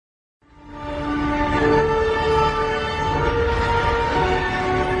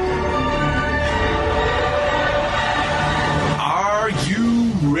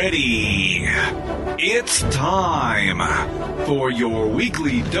for your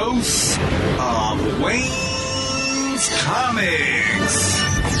weekly dose of Wayne's Comics.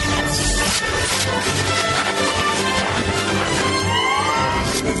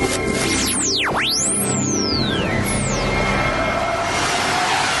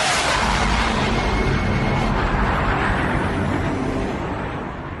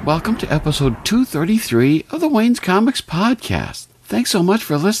 Welcome to episode 233 of the Wayne's Comics podcast. Thanks so much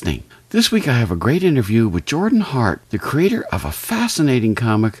for listening. This week I have a great interview with Jordan Hart, the creator of a fascinating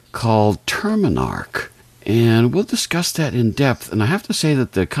comic called Terminarch. And we'll discuss that in depth. And I have to say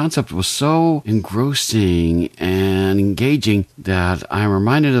that the concept was so engrossing and engaging that I'm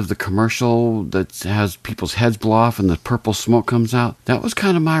reminded of the commercial that has people's heads blow off and the purple smoke comes out. That was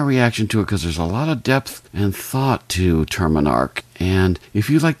kind of my reaction to it because there's a lot of depth and thought to Terminarch. And if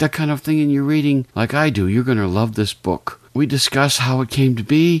you like that kind of thing in your reading, like I do, you're going to love this book. We discuss how it came to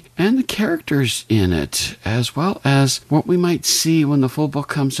be and the characters in it, as well as what we might see when the full book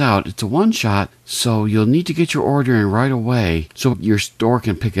comes out. It's a one-shot, so you'll need to get your order in right away so your store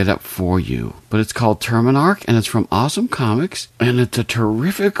can pick it up for you. But it's called Terminarch, and it's from Awesome Comics, and it's a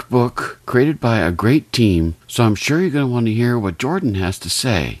terrific book created by a great team, so I'm sure you're going to want to hear what Jordan has to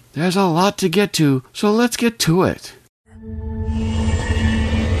say. There's a lot to get to, so let's get to it.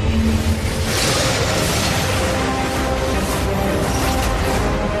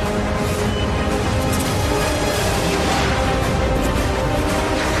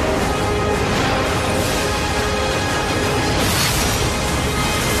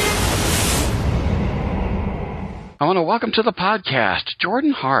 I want to welcome to the podcast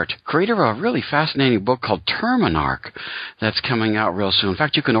Jordan Hart, creator of a really fascinating book called Terminarch that's coming out real soon. In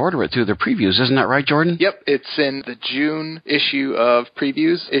fact, you can order it through the previews. Isn't that right, Jordan? Yep, it's in the June issue of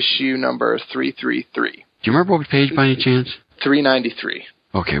previews, issue number 333. Do you remember what page by any chance? 393.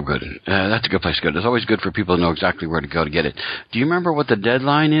 Okay, good. That's a good place to go. It's always good for people to know exactly where to go to get it. Do you remember what the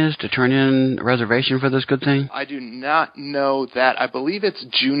deadline is to turn in a reservation for this good thing? I do not know that. I believe it's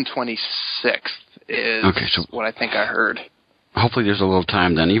June 26th. Is what I think I heard. Hopefully there's a little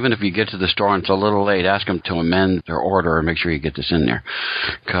time then. Even if you get to the store and it's a little late, ask them to amend their order and make sure you get this in there.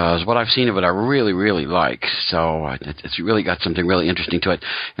 Because what I've seen of it, I really, really like. So it's really got something really interesting to it.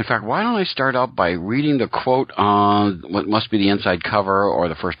 In fact, why don't I start out by reading the quote on what must be the inside cover or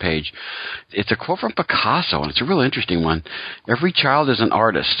the first page. It's a quote from Picasso, and it's a really interesting one. Every child is an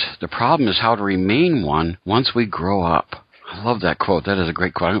artist. The problem is how to remain one once we grow up. I love that quote. That is a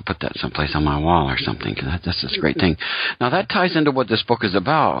great quote. I'm going to put that someplace on my wall or something, because that's just a great thing. Now, that ties into what this book is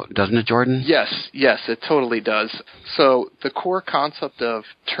about, doesn't it, Jordan? Yes, it totally does. So the core concept of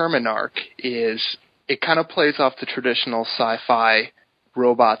Terminarch is it kind of plays off the traditional sci-fi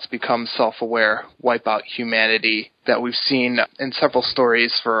robots become self-aware, wipe out humanity that we've seen in several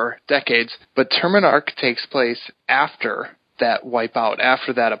stories for decades. But Terminarch takes place after that wipeout,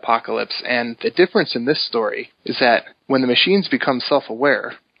 after that apocalypse. And the difference in this story is that when the machines become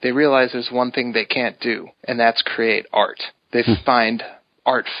self-aware, they realize there's one thing they can't do, and that's create art. They find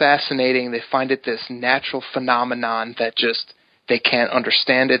art fascinating. They find it this natural phenomenon that just, they can't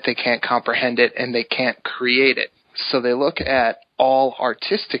understand it, they can't comprehend it, and they can't create it. So they look at all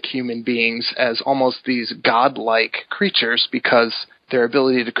artistic human beings as almost these godlike creatures because their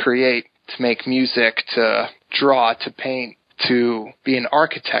ability to create, to make music, to draw, to paint, to be an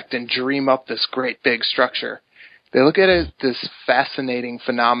architect and dream up this great big structure. They look at it as this fascinating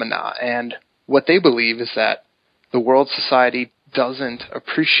phenomena, and what they believe is that the world society doesn't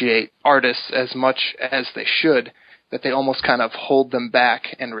appreciate artists as much as they should, that they almost kind of hold them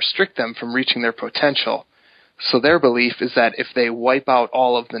back and restrict them from reaching their potential. So their belief is that if they wipe out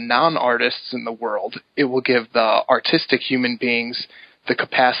all of the non-artists in the world, it will give the artistic human beings the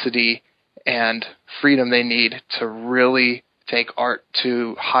capacity and freedom they need to really take art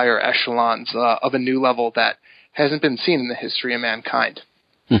to higher echelons of a new level that hasn't been seen in the history of mankind.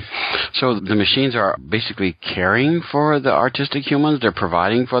 So the machines are basically caring for the artistic humans? They're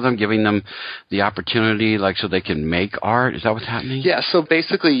providing for them, giving them the opportunity, like, so they can make art? Is that what's happening? Yeah, so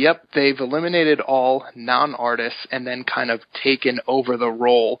basically, yep, they've eliminated all non-artists and then kind of taken over the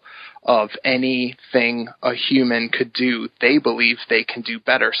role of anything a human could do. They believe they can do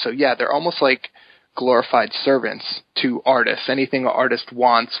better. So yeah, they're almost like glorified servants to artists. Anything an artist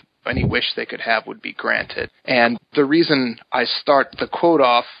wants, any wish they could have would be granted. And the reason I start the quote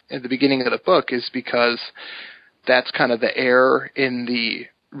off at the beginning of the book is because that's kind of the error in the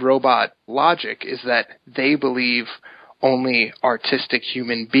robot logic, is that they believe only artistic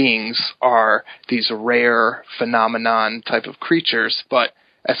human beings are these rare phenomenon type of creatures. But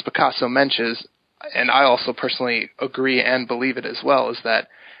as Picasso mentions, and I also personally agree and believe it as well, is that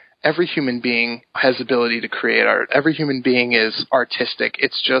every human being has the ability to create art. Every human being is artistic.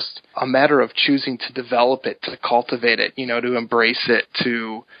 It's just a matter of choosing to develop it, to cultivate it, to embrace it,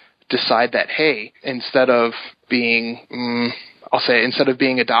 to decide that, hey, instead of being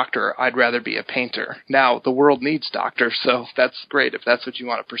a doctor, I'd rather be a painter. Now, the world needs doctors, so that's great if that's what you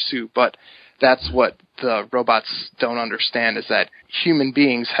want to pursue, but that's what the robots don't understand, is that human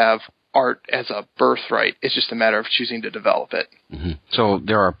beings have art as a birthright. It's just a matter of choosing to develop it. Mm-hmm. So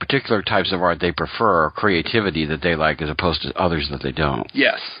there are particular types of art they prefer, or creativity that they like, as opposed to others that they don't.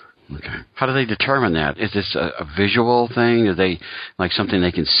 Yes. Okay. How do they determine that? Is this a visual thing? Are they like something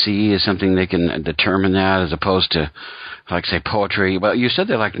they can see? Is something they can determine that, as opposed to, like, say, poetry? Well, you said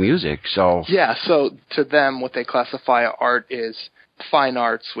they like music, so... Yeah, so to them, what they classify art is fine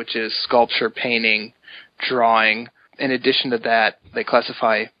arts, which is sculpture, painting, drawing. In addition to that, they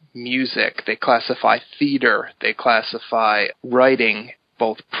classify music, they classify theater, they classify writing,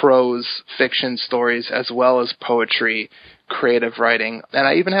 both prose, fiction stories, as well as poetry, creative writing. And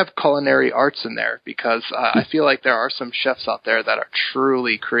I even have culinary arts in there, because I feel like there are some chefs out there that are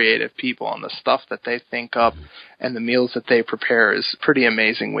truly creative people, and the stuff that they think up and the meals that they prepare is pretty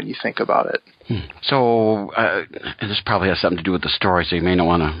amazing when you think about it. So, this probably has something to do with the story, so you may not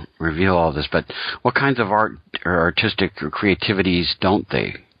want to reveal all this, but what kinds of art or artistic or creativities don't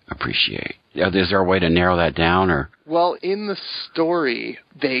they appreciate? Is there a way to narrow that down? Or? Well, in the story,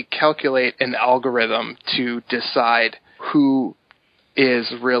 they calculate an algorithm to decide who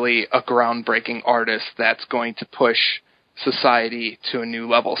is really a groundbreaking artist that's going to push society to a new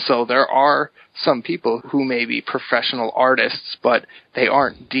level. So there are some people who may be professional artists, but they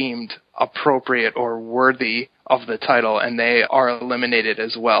aren't deemed appropriate or worthy of the title, and they are eliminated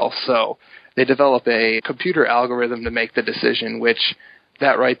as well. So they develop a computer algorithm to make the decision, which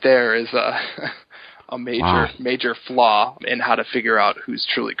that right there is a major flaw in how to figure out who's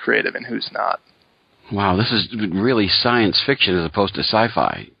truly creative and who's not. Wow, this is really science fiction as opposed to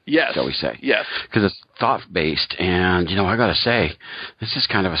sci-fi, yes, shall we say. Yes. Because it's thought-based, and, I got to say, this is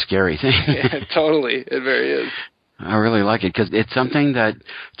kind of a scary thing. Yeah, totally. It very is. I really like it, because it's something that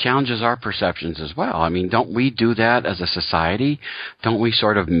challenges our perceptions as well. I mean, don't we do that as a society? Don't we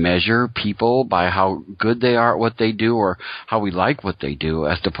sort of measure people by how good they are at what they do, or how we like what they do,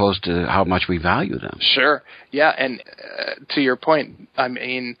 as opposed to how much we value them? Sure. Yeah, and to your point, I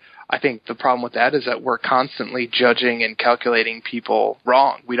mean, I think the problem with that is that we're constantly judging and calculating people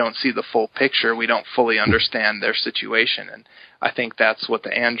wrong. We don't see the full picture. We don't fully understand their situation. And I think that's what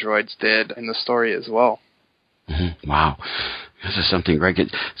the androids did in the story as well. Mm-hmm. Wow. This is something great.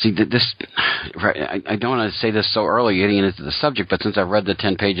 See, I don't want to say this so early getting into the subject, but since I've read the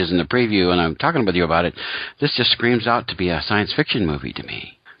 10 pages in the preview and I'm talking with you about it, this just screams out to be a science fiction movie to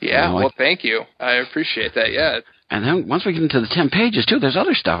me. Yeah, well, thank you. I appreciate that, yeah. And then once we get into the 10 pages, too, there's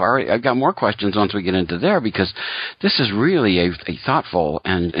other stuff. I've got more questions once we get into there, because this is really a thoughtful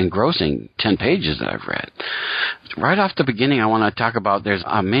and engrossing 10 pages that I've read. Right off the beginning, I want to talk about, there's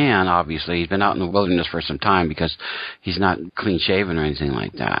a man, obviously. He's been out in the wilderness for some time because he's not clean-shaven or anything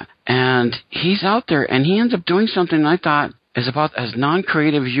like that. And he's out there, and he ends up doing something I thought is about as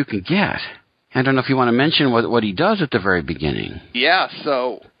non-creative as you can get. I don't know if you want to mention what he does at the very beginning. Yeah,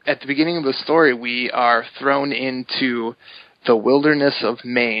 so at the beginning of the story, we are thrown into the wilderness of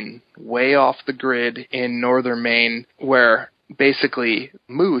Maine, way off the grid in northern Maine, where basically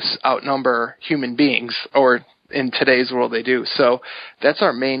moose outnumber human beings, or in today's world they do. So that's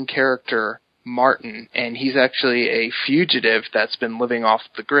our main character, Martin, and he's actually a fugitive that's been living off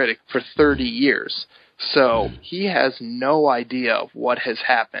the grid for 30 years. So he has no idea of what has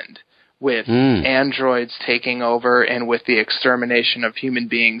happened with androids taking over and with the extermination of human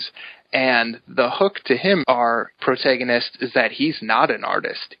beings. And the hook to him, our protagonist, is that he's not an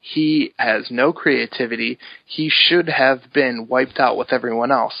artist. He has no creativity. He should have been wiped out with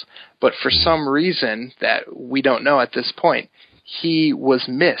everyone else. But for some reason that we don't know at this point, he was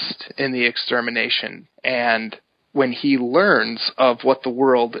missed in the extermination. And when he learns of what the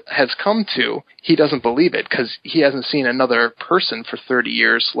world has come to, he doesn't believe it, because he hasn't seen another person for 30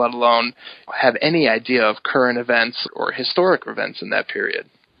 years, let alone have any idea of current events or historic events in that period.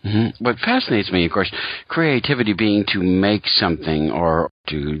 Mm-hmm. What fascinates me, of course, creativity being to make something or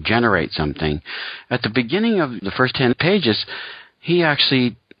to generate something. At the beginning of the first 10 pages, he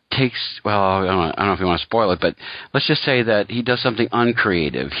actually takes, well, I don't know if you want to spoil it, but let's just say that he does something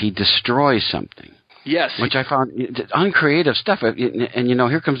uncreative. He destroys something. Yes. Which I found uncreative stuff. And,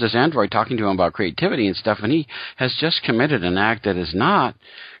 here comes this android talking to him about creativity and stuff, and he has just committed an act that is not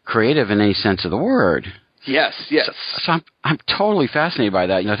creative in any sense of the word. Yes. So I'm totally fascinated by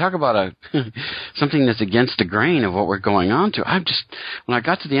that. Talk about something that's against the grain of what we're going on to. When I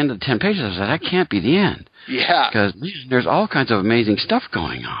got to the end of the 10 pages, I said, that can't be the end. Yeah. Because there's all kinds of amazing stuff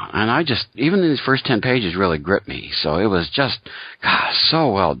going on. And even these first 10 pages really gripped me. So it was just, gosh,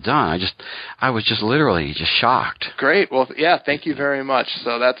 so well done. I was just literally just shocked. Great. Well, yeah, thank you very much.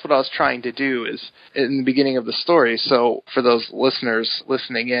 So that's what I was trying to do is in the beginning of the story. So for those listeners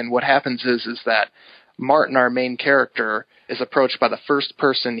listening in, what happens is that Martin, our main character, is approached by the first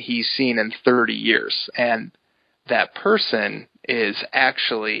person he's seen in 30 years. And that person is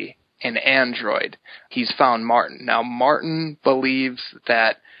actually an android. He's found Martin. Now, Martin believes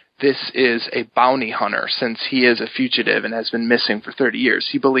that this is a bounty hunter since he is a fugitive and has been missing for 30 years.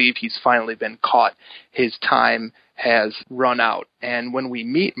 He believes he's finally been caught. His time has run out. And when we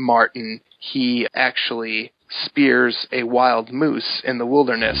meet Martin, he actually spears a wild moose in the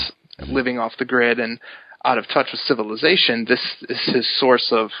wilderness, living off the grid and out of touch with civilization. This is his source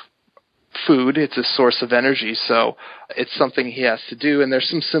of food. It's a source of energy, so it's something he has to do, and there's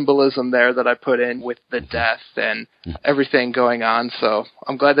some symbolism there that I put in with the death and everything going on, so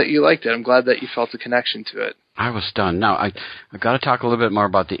I'm glad that you liked it. I'm glad that you felt a connection to it. I was stunned. Now, I got to talk a little bit more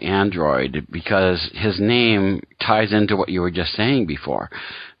about the android, because his name ties into what you were just saying before,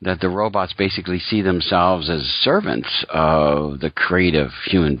 that the robots basically see themselves as servants of the creative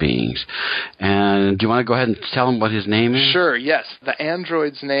human beings. And do you want to go ahead and tell him what his name is? Sure, yes. The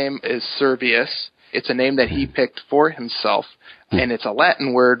android's name is Servius. It's a name that he picked for himself, and it's a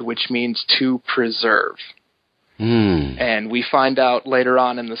Latin word which means to preserve. And we find out later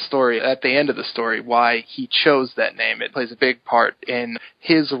on in the story, at the end of the story, why he chose that name. It plays a big part in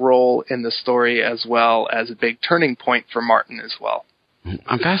his role in the story, as well as a big turning point for Martin as well.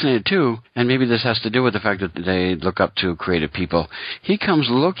 I'm fascinated, too, and maybe this has to do with the fact that they look up to creative people. He comes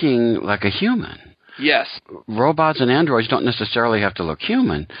looking like a human. Yes. Robots and androids don't necessarily have to look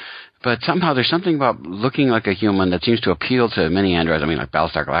human, but somehow there's something about looking like a human that seems to appeal to many androids. I mean, like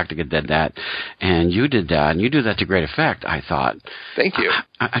Battlestar Galactica did that, and you did that, and you do that to great effect, I thought. Thank you.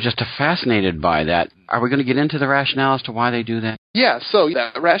 I'm just fascinated by that. Are we going to get into the rationale as to why they do that? Yeah, so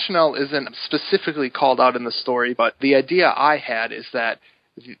the rationale isn't specifically called out in the story, but the idea I had is that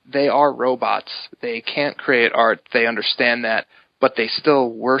they are robots. They can't create art. They understand that. But they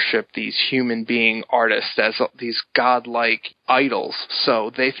still worship these human being artists as these godlike idols.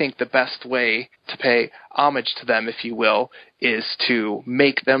 So they think the best way to pay homage to them, if you will, is to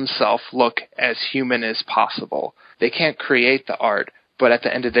make themselves look as human as possible. They can't create the art, but at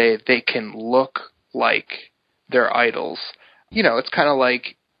the end of the day, they can look like their idols. It's kind of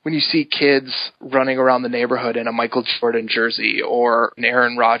like when you see kids running around the neighborhood in a Michael Jordan jersey or an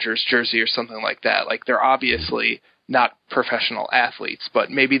Aaron Rodgers jersey or something like that. Like, they're obviously not professional athletes, but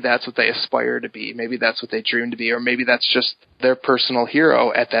maybe that's what they aspire to be. Maybe that's what they dream to be, or maybe that's just their personal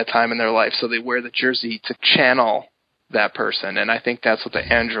hero at that time in their life. So they wear the jersey to channel that person. And I think that's what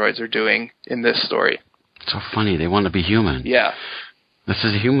the androids are doing in this story. So funny. They want to be human. Yeah. This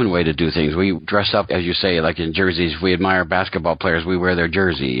is a human way to do things. We dress up, as you say, like in jerseys. If we admire basketball players, we wear their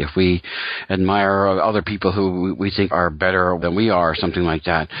jersey. If we admire other people who we think are better than we are, or something like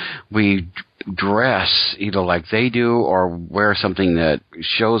that, we dress either like they do or wear something that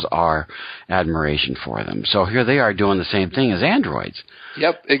shows our admiration for them. So here they are doing the same thing as androids.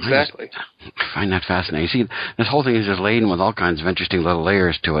 Yep, exactly. I find that fascinating. See, this whole thing is just laden with all kinds of interesting little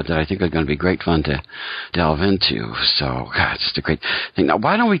layers to it that I think are going to be great fun to delve into. So, God, it's just a great thing. Now,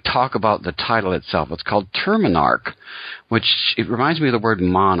 why don't we talk about the title itself? It's called Terminarch, which it reminds me of the word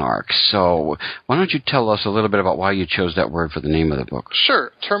monarch. So why don't you tell us a little bit about why you chose that word for the name of the book?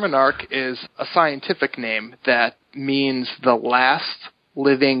 Sure. Terminarch is a scientific name that means the last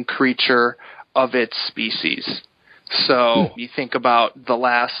living creature of its species. So you think about the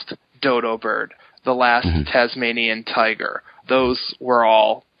last dodo bird, the last Tasmanian tiger. Those were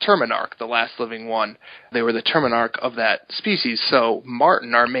all Terminarch, the last living one. They were the Terminarch of that species. So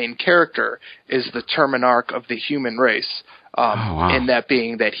Martin, our main character, is the Terminarch of the human race, in that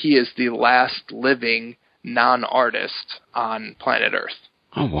being that he is the last living non-artist on planet Earth.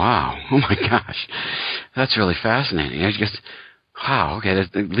 Oh, wow. Oh, my gosh. That's really fascinating. I just... Wow, okay,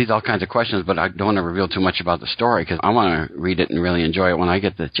 it leads all kinds of questions, but I don't want to reveal too much about the story because I want to read it and really enjoy it when I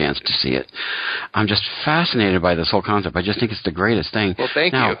get the chance to see it. I'm just fascinated by this whole concept. I just think it's the greatest thing. Well,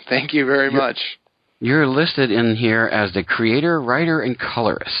 thank you. Thank you very much. You're listed in here as the creator, writer, and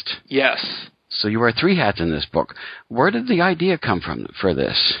colorist. Yes. So you wear three hats in this book. Where did the idea come from for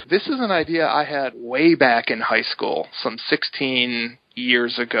this? This is an idea I had way back in high school, some 16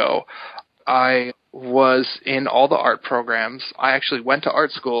 years ago. I was in all the art programs. I actually went to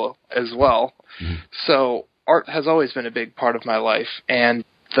art school as well. So art has always been a big part of my life. And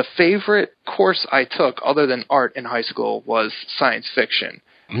the favorite course I took other than art in high school was science fiction.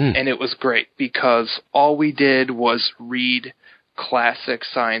 And it was great because all we did was read classic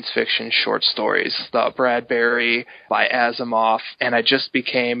science fiction short stories, the Bradbury by Asimov, and I just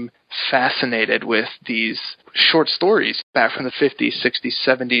became fascinated with these short stories back from the 50s, 60s,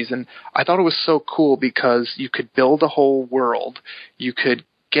 70s, and I thought it was so cool because you could build a whole world, you could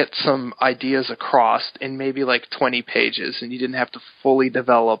get some ideas across in maybe like 20 pages, and you didn't have to fully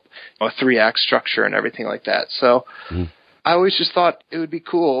develop a 3-act structure and everything like that. So I always just thought it would be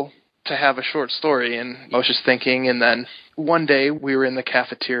cool to have a short story, and I was just thinking, and then one day we were in the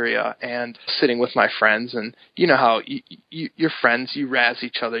cafeteria and sitting with my friends, and you know how your friends, you razz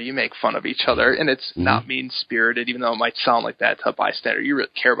each other, you make fun of each other, and it's not mean-spirited, even though it might sound like that to a bystander. You really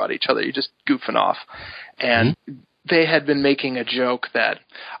care about each other. You're just goofing off. And they had been making a joke that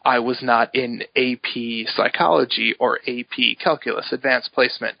I was not in AP Psychology or AP Calculus, Advanced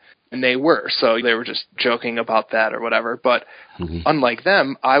Placement. And they were, so they were just joking about that or whatever. But unlike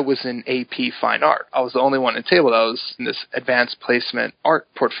them, I was in AP Fine Art. I was the only one at the table that was in this advanced placement art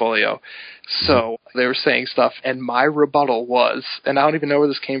portfolio. So they were saying stuff, and my rebuttal was, and I don't even know where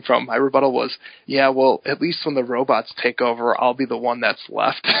this came from, my rebuttal was, yeah, well, at least when the robots take over, I'll be the one that's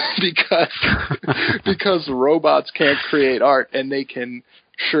left because robots can't create art, and they can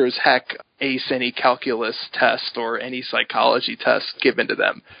sure as heck ace any calculus test or any psychology test given to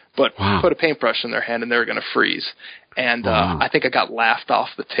them. But put a paintbrush in their hand and they're going to freeze. And I think I got laughed off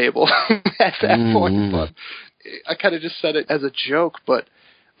the table at that point. But I kind of just said it as a joke, but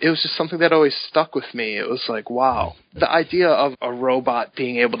it was just something that always stuck with me. It was like, wow, the idea of a robot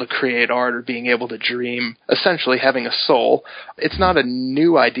being able to create art or being able to dream, essentially having a soul, it's not a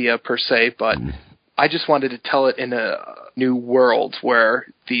new idea per se, but I just wanted to tell it in a new world where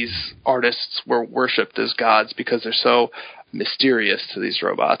these artists were worshipped as gods because they're so mysterious to these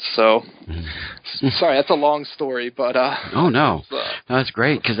robots. So, sorry, that's a long story, but oh no, that's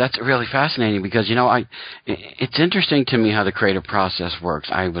great because that's really fascinating. Because it's interesting to me how the creative process works.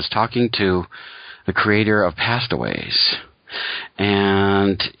 I was talking to the creator of Pastaways,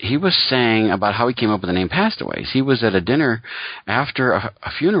 and he was saying about how he came up with the name Pastaways. He was at a dinner after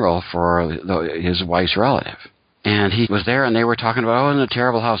a funeral for his wife's relative. And he was there, and they were talking about, isn't it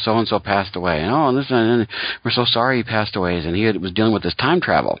terrible how so-and-so passed away? And, we're so sorry he passed away. And he was dealing with this time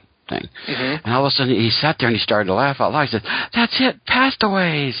travel thing. And all of a sudden, he sat there, and he started to laugh out loud. He said, that's it,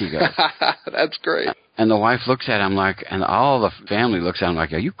 Pastaways, he goes. That's great. And the wife looks at him and all the family looks at him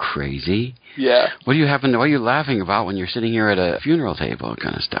like, are you crazy? Yeah. What are you laughing about when you're sitting here at a funeral table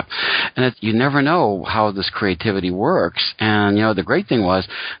kind of stuff? And you never know how this creativity works. And, the great thing was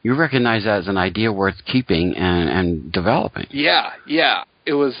you recognize that as an idea worth keeping and developing. Yeah.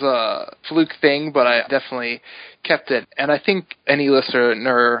 It was a fluke thing, but I definitely kept it. And I think any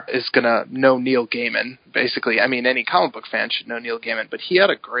listener is going to know Neil Gaiman, basically. I mean, any comic book fan should know Neil Gaiman, but he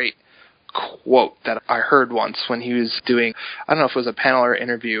had a great quote that I heard once when he was doing, I don't know if it was a panel or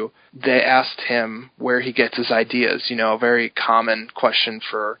interview. They asked him where he gets his ideas, a very common question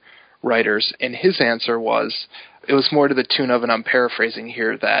for writers. And his answer was, it was more to the tune of, and I'm paraphrasing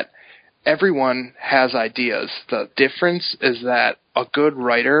here, that everyone has ideas. The difference is that a good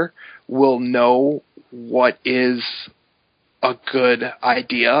writer will know what is a good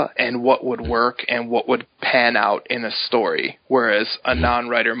idea and what would work and what would pan out in a story, whereas a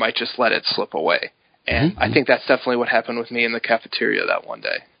non-writer might just let it slip away. And I think that's definitely what happened with me in the cafeteria that one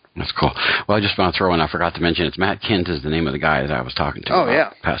day. That's cool. Well, I just want to throw in, I forgot to mention, it's Matt Kint is the name of the guy that I was talking to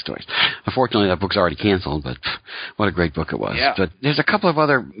about Pastaways. Unfortunately, that book's already canceled, but what a great book it was. Yeah. But there's a couple of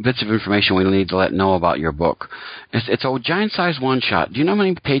other bits of information we need to know about your book. It's a giant-sized one-shot. Do you know how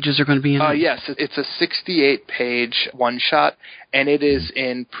many pages are going to be in it? Yes, it's a 68-page one-shot, and it is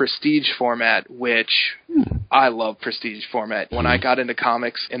in prestige format, which I love prestige format. When I got into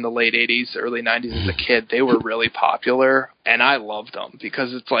comics in the late 80s, early 90s as a kid, they were really popular, and I loved them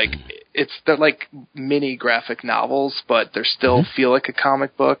because they're like mini graphic novels, but they still feel like a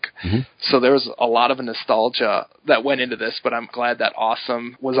comic book. So there was a lot of nostalgia that went into this, but I'm glad that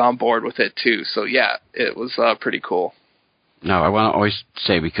Awesome was on board with it too. So yeah, it was pretty cool. No, I want to always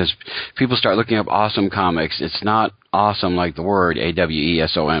say, because people start looking up Awesome Comics, it's not awesome like the word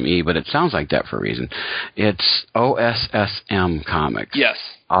AWESOME, but it sounds like that for a reason. It's OSSM Comics. Yes.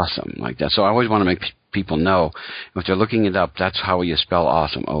 Awesome, like that. So I always want to make people know, if they're looking it up, that's how you spell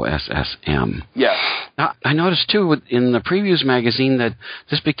awesome, OSSM. Yes. Now, I noticed, too, in the previews magazine that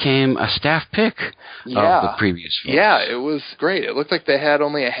this became a staff pick of the previews folks. Yeah, it was great. It looked like they had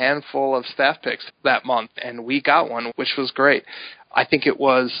only a handful of staff picks that month, and we got one, which was great. I think it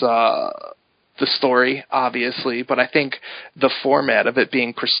was the story, obviously, but I think the format of it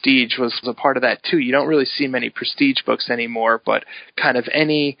being prestige was a part of that, too. You don't really see many prestige books anymore, but kind of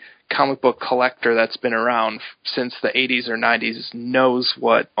any comic book collector that's been around since the 80s or 90s knows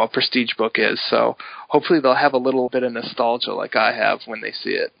what a prestige book is. So hopefully they'll have a little bit of nostalgia like I have when they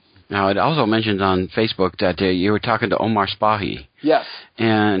see it. Now, it also mentioned on Facebook that you were talking to Omar Spahi. Yes.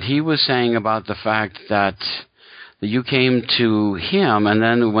 And he was saying about the fact that you came to him and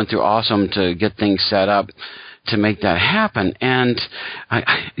then went through Awesome to get things set up to make that happen. And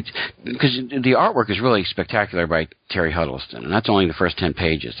because the artwork is really spectacular by Terry Huddleston, and that's only the first 10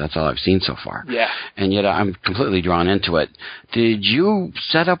 pages. That's all I've seen so far. Yeah. And yet I'm completely drawn into it. Did you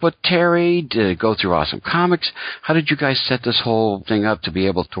set up with Terry to go through Awesome Comics? How did you guys set this whole thing up to be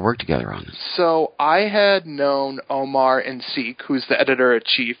able to work together on it? So I had known Omar and Seek, who's the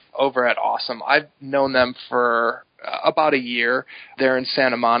editor-in-chief over at Awesome. I've known them for about a year. They're in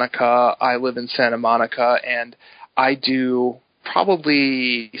Santa Monica. I live in Santa Monica, and I do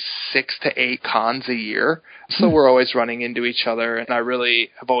probably 6 to 8 cons a year. So we're always running into each other, and I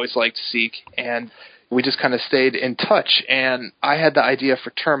really have always liked Seek, and we just kind of stayed in touch. And I had the idea for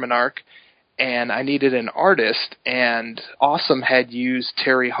Terminarch, and I needed an artist, and Awesome had used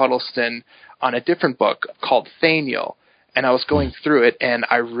Terry Huddleston on a different book called Thaniel, and I was going through it, and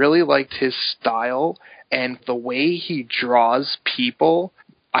I really liked his style and the way he draws people.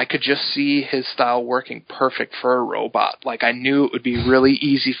 I could just see his style working perfect for a robot. Like, I knew it would be really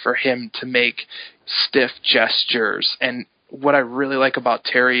easy for him to make stiff gestures. And what I really like about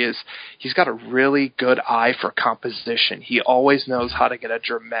Terry is he's got a really good eye for composition. He always knows how to get a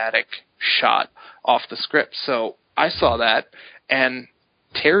dramatic shot off the script. So I saw that, and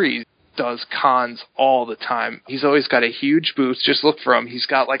Terry does cons all the time. He's always got a huge booth. Just look for him. He's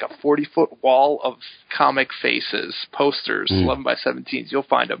got like a 40-foot wall of comic faces, posters, 11 by 17s. You'll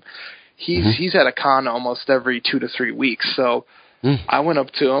find him. He's at a con almost every 2 to 3 weeks. So I went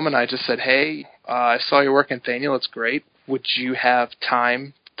up to him and I just said, hey, I saw your work in Thaniel. It's great. Would you have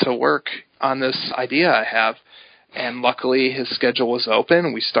time to work on this idea I have? And luckily his schedule was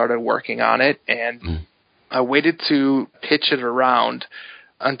open. We started working on it, and I waited to pitch it around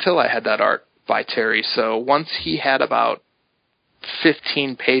until I had that art by Terry. So once he had about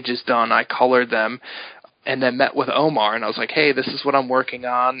 15 pages done, I colored them and then met with Omar, and I was like, hey, this is what I'm working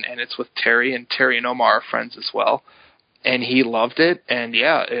on, and it's with Terry, and Terry and Omar are friends as well. And he loved it, and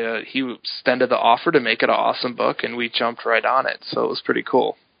he extended the offer to make it an awesome book, and we jumped right on it. So it was pretty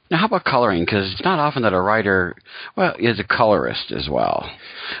cool. Now, how about coloring? Because it's not often that a writer, is a colorist as well.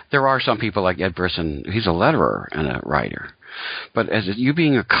 There are some people like Ed Brisson, he's a letterer and a writer. But as you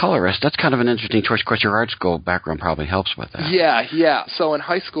being a colorist, that's kind of an interesting choice. Of course, your art school background probably helps with that. Yeah. So in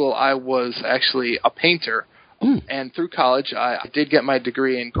high school, I was actually a painter. And through college, I did get my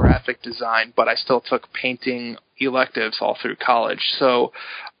degree in graphic design, but I still took painting electives all through college. So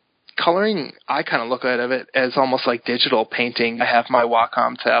coloring, I kind of look at it as almost like digital painting. I have my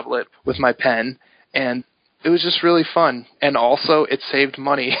Wacom tablet with my pen, and it was just really fun. And also, it saved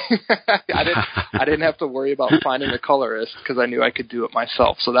money. I didn't have to worry about finding a colorist because I knew I could do it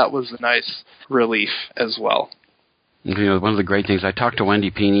myself. So that was a nice relief as well. You know, one of the great things, I talked to Wendy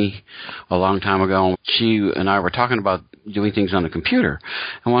Peeney a long time ago. She and I were talking about doing things on the computer.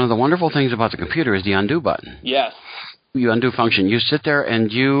 And one of the wonderful things about the computer is the undo button. Yes. You undo function. You sit there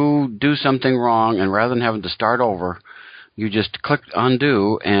and you do something wrong, and rather than having to start over, you just click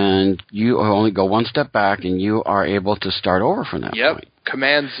undo, and you only go one step back, and you are able to start over from that point.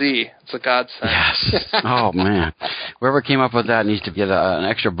 Command Z. It's a godsend. Yes. Oh, man. Whoever came up with that needs to get an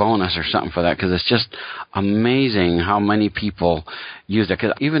extra bonus or something for that, because it's just amazing how many people use it.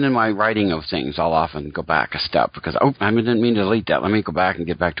 Because even in my writing of things, I'll often go back a step because, I didn't mean to delete that. Let me go back and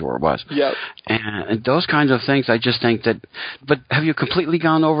get back to where it was. Yep. And those kinds of things, I just think that... But have you completely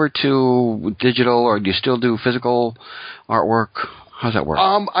gone over to digital, or do you still do physical artwork? How's that work?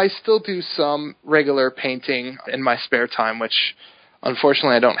 I still do some regular painting in my spare time, which...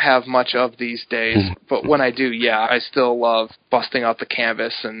 Unfortunately, I don't have much of these days, but when I do, I still love busting out the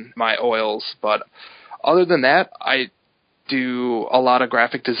canvas and my oils. But other than that, I do a lot of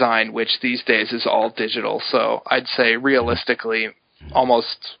graphic design, which these days is all digital. So I'd say realistically,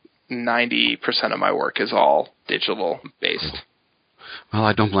 almost 90% of my work is all digital based. Well,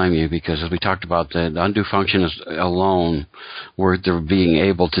 I don't blame you, because as we talked about, the undo function is alone worth of being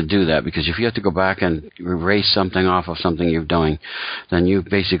able to do that, because if you have to go back and erase something off of something you're doing, then you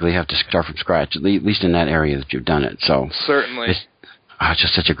basically have to start from scratch, at least in that area that you've done it. So certainly. It's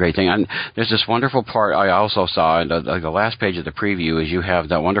just such a great thing. And there's this wonderful part I also saw in the last page of the preview is you have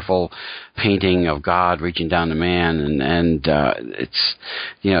that wonderful painting of God reaching down to man, and it's,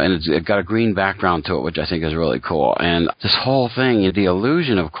 you know, and it's got a green background to it, which I think is really cool. And this whole thing, the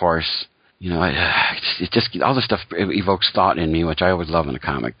illusion, of course, you know, it just, all this stuff evokes thought in me, which I always love in a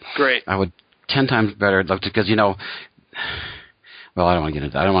comic. Great. I would 10 times better love to, because, you know, well, I don't want to get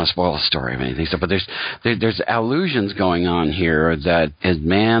into that. I don't want to spoil the story of anything. So, but there's allusions going on here that is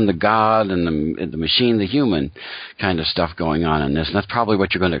man, the God, and the machine, the human kind of stuff going on in this. And that's probably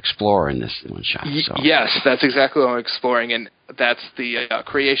what you're going to explore in this one shot. So. Yes, that's exactly what I'm exploring. And that's the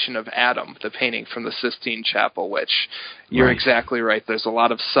creation of Adam, the painting from the Sistine Chapel, which you're exactly right. There's a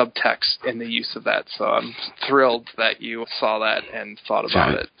lot of subtext in the use of that. So I'm thrilled that you saw that and thought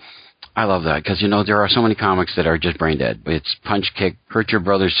about it. I love that, because, you know, there are so many comics that are just brain dead. It's punch, kick, hurt your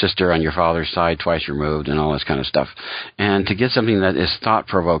brother's sister on your father's side twice removed, and all this kind of stuff. And to get something that is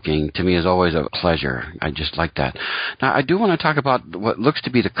thought-provoking, to me, is always a pleasure. I just like that. Now, I do want to talk about what looks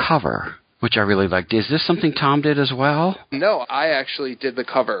to be the cover, which I really liked. Is this something Tom did as well? No, I actually did the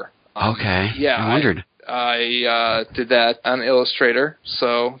cover. Okay. Yeah, I wondered. I did that on Illustrator,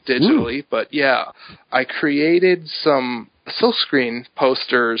 so digitally. But, yeah, I created some silkscreen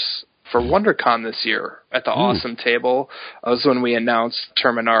posters for WonderCon this year at the Awesome Table. That was when we announced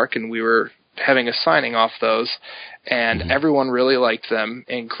Terminarch, and we were having a signing off those, and everyone really liked them,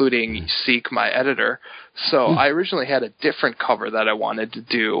 including Seek, my editor. So I originally had a different cover that I wanted to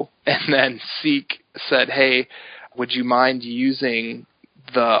do, and then Seek said, hey, would you mind using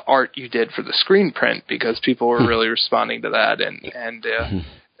the art you did for the screen print, because people were really responding to that, and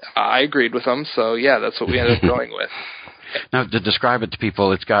I agreed with them, so yeah, that's what we ended up going with. Now, to describe it to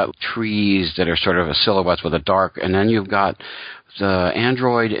people, it's got trees that are sort of a silhouettes with a dark, and then you've got the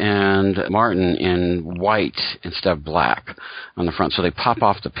android and Martin in white instead of black on the front, so they pop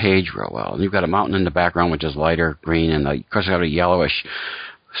off the page real well. And you've got a mountain in the background, which is lighter green, and of course you've got a yellowish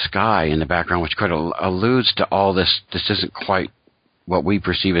sky in the background, which kind of alludes to all this. This isn't quite what we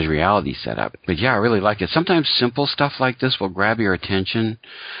perceive as reality set up. But yeah, I really like it. Sometimes simple stuff like this will grab your attention,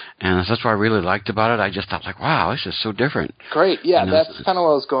 and that's what I really liked about it. I just thought, like, wow, this is so different. Great, yeah, that's kind of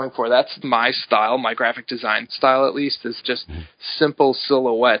what I was going for. That's my style, my graphic design style at least, is just simple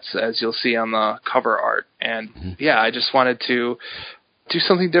silhouettes, as you'll see on the cover art. And yeah, I just wanted to do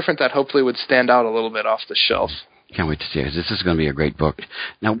something different that hopefully would stand out a little bit off the shelf. Can't wait to see it. This is going to be a great book.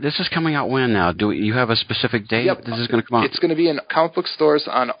 Now, this is coming out when now? Do you have a specific date this is going to come out? It's going to be in comic book stores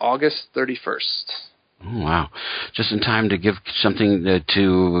on August 31st. Oh, wow. Just in time to give something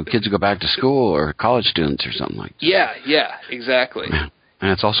to kids who go back to school or college students or something like that. Yeah, exactly. Yeah.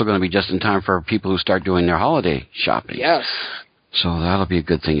 And it's also going to be just in time for people who start doing their holiday shopping. Yes. So that'll be a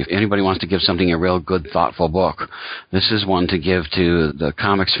good thing. If anybody wants to give something a real good, thoughtful book, this is one to give to the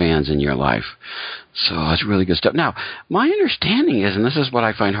comics fans in your life. So that's really good stuff. Now, my understanding is, and this is what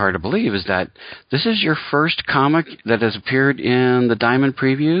I find hard to believe, is that this is your first comic that has appeared in the Diamond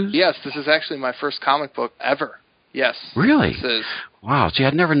Previews? Yes, this is actually my first comic book ever. Yes. Really? This is. Wow. See,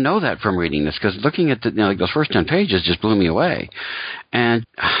 I'd never know that from reading this, because looking at like those first 10 pages just blew me away. And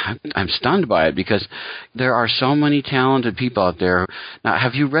I'm stunned by it, because there are so many talented people out there. Now,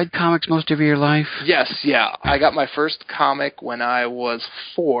 have you read comics most of your life? Yes, yeah. I got my first comic when I was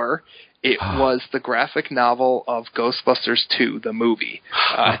 4. It was the graphic novel of Ghostbusters 2, the movie.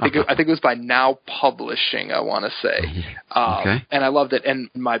 I think it was by Now Publishing, I want to say. Okay. And I loved it,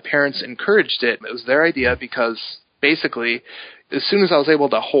 and my parents encouraged it. It was their idea, because basically, as soon as I was able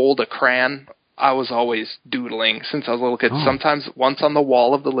to hold a crayon, I was always doodling since I was a little kid. Sometimes once on the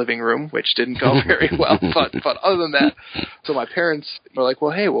wall of the living room, which didn't go very well, but other than that. So my parents were like,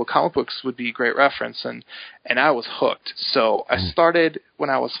 well, hey, comic books would be a great reference, and I was hooked. So I started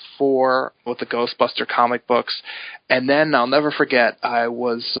when I was 4 with the Ghostbuster comic books, and then I'll never forget, I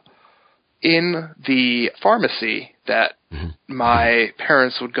was in the pharmacy that my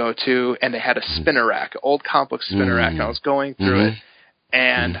parents would go to, and they had a spinner rack, old comic book spinner rack, and I was going through it.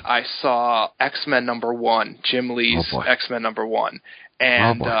 And I saw X-Men #1, Jim Lee's X-Men #1.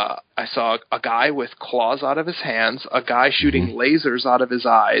 And I saw a guy with claws out of his hands, a guy shooting lasers out of his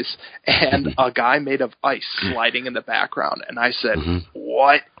eyes, and a guy made of ice sliding in the background. And I said,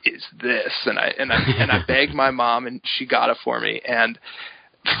 what is this? And I begged my mom, and she got it for me. And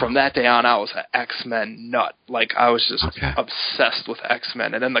from that day on, I was an X-Men nut. Like, I was just obsessed with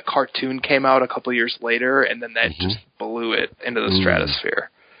X-Men. And then the cartoon came out a couple years later, and then that just blew it into the stratosphere.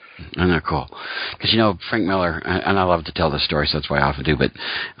 Isn't that cool? Because, Frank Miller, and I love to tell this story, so that's why I often do, but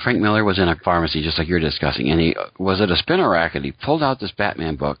Frank Miller was in a pharmacy, just like you're discussing, and he was at a spinner rack, and he pulled out this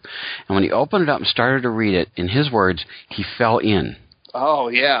Batman book, and when he opened it up and started to read it, in his words, he fell in. Oh,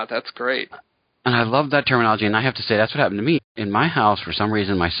 yeah, that's great. And I love that terminology, and I have to say that's what happened to me. In my house, for some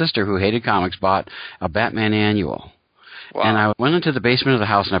reason, my sister, who hated comics, bought a Batman annual. Wow. And I went into the basement of the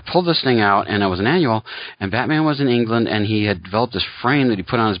house, and I pulled this thing out, and it was an annual, and Batman was in England, and he had developed this frame that he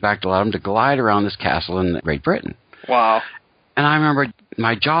put on his back to allow him to glide around this castle in Great Britain. Wow. And I remember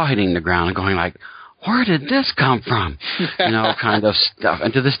my jaw hitting the ground and going like, where did this come from? Kind of stuff.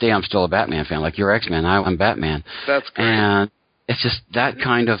 And to this day, I'm still a Batman fan. Like, you're X-Men, I'm Batman. That's great. And it's just that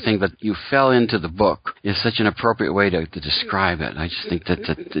kind of thing that you fell into the book is such an appropriate way to describe it. I just think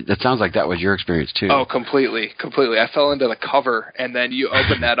that sounds like that was your experience too. Oh, completely. I fell into the cover, and then you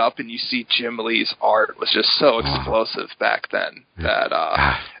open that up and you see Jim Lee's art was just so explosive back then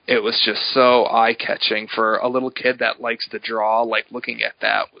that it was just so eye-catching for a little kid that likes to draw. Like, looking at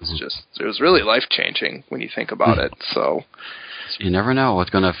that was it was really life-changing when you think about it. So you never know what's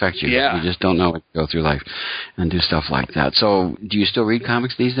going to affect you. Yeah. You just don't know what to go through life and do stuff like that. So do you still read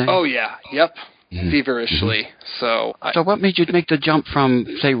comics these days? Oh, yeah. Yep. Feverishly. So what made you make the jump from,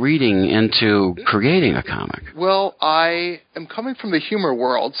 say, reading into creating a comic? Well, I am coming from the humor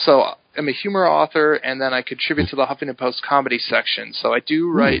world, so I'm a humor author, and then I contribute to the Huffington Post comedy section. So I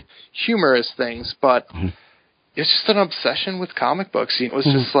do write humorous things, but it's just an obsession with comic books. It was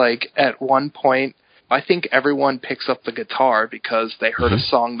just like, at one point, I think everyone picks up the guitar because they heard a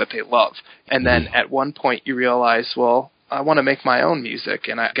song that they love. And then at one point you realize, well, I want to make my own music.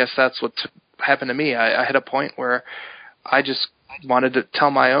 And I guess that's what happened to me. I had a point where I just wanted to tell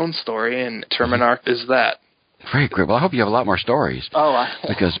my own story, and Terminarch is that. Very great. Well, I hope you have a lot more stories. Oh,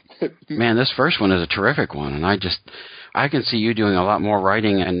 because, man, this first one is a terrific one. And I can see you doing a lot more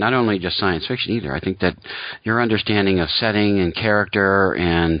writing, and not only just science fiction either. I think that your understanding of setting and character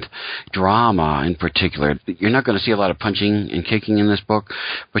and drama in particular, you're not going to see a lot of punching and kicking in this book,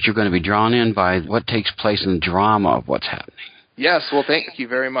 but you're going to be drawn in by what takes place in the drama of what's happening. Yes, well, thank you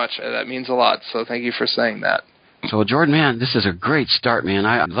very much. That means a lot, so thank you for saying that. So, Jordan, man, this is a great start, man.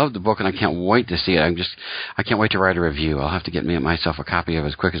 I love the book, and I can't wait to see it. I can't wait to write a review. I'll have to get myself a copy of it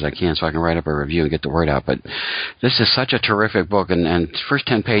as quick as I can so I can write up a review and get the word out. But this is such a terrific book, and first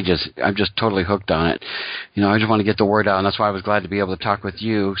 10 pages, I'm just totally hooked on it. I just want to get the word out, and that's why I was glad to be able to talk with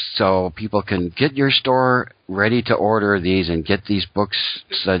you so people can get your store ready to order these and get these books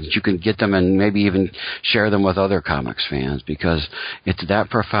so that you can get them and maybe even share them with other comics fans, because it's that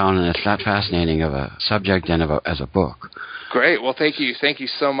profound and it's that fascinating of a subject and as a book. Great. Well, thank you. Thank you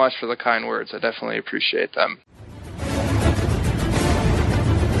so much for the kind words. I definitely appreciate them.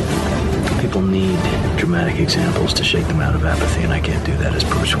 People need dramatic examples to shake them out of apathy, and I can't do that as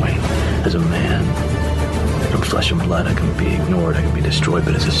Bruce Wayne. As a man, from flesh and blood, I can be ignored, I can be destroyed,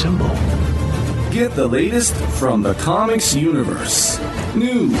 but as a symbol. Get the latest from the comics universe.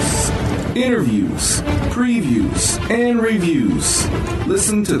 News, interviews, previews, and reviews.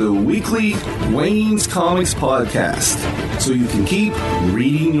 Listen to the weekly Wayne's Comics podcast so you can keep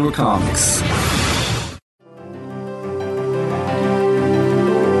reading your comics.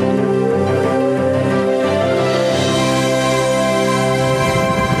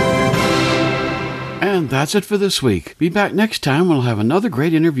 And that's it for this week. Be back next time. We'll have another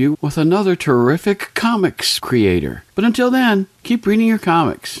great interview with another terrific comics creator. But until then, keep reading your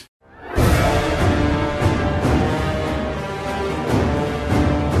comics.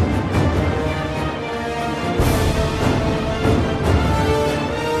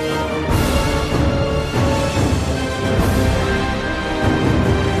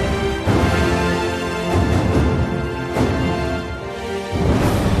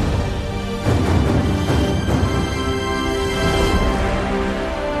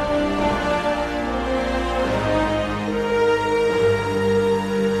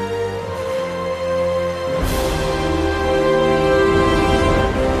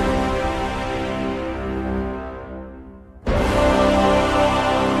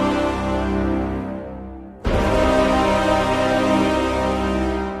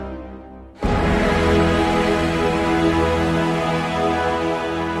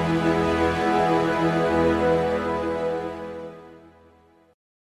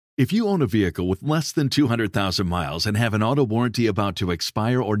 If you own a vehicle with less than 200,000 miles and have an auto warranty about to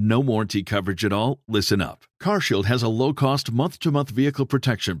expire or no warranty coverage at all, listen up. CarShield has a low-cost month-to-month vehicle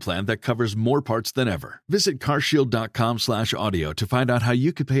protection plan that covers more parts than ever. Visit carshield.com/audio to find out how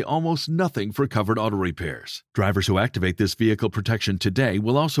you could pay almost nothing for covered auto repairs. Drivers who activate this vehicle protection today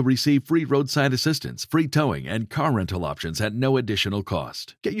will also receive free roadside assistance, free towing, and car rental options at no additional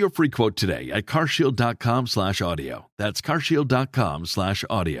cost. Get your free quote today at carshield.com/audio. That's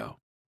carshield.com/audio.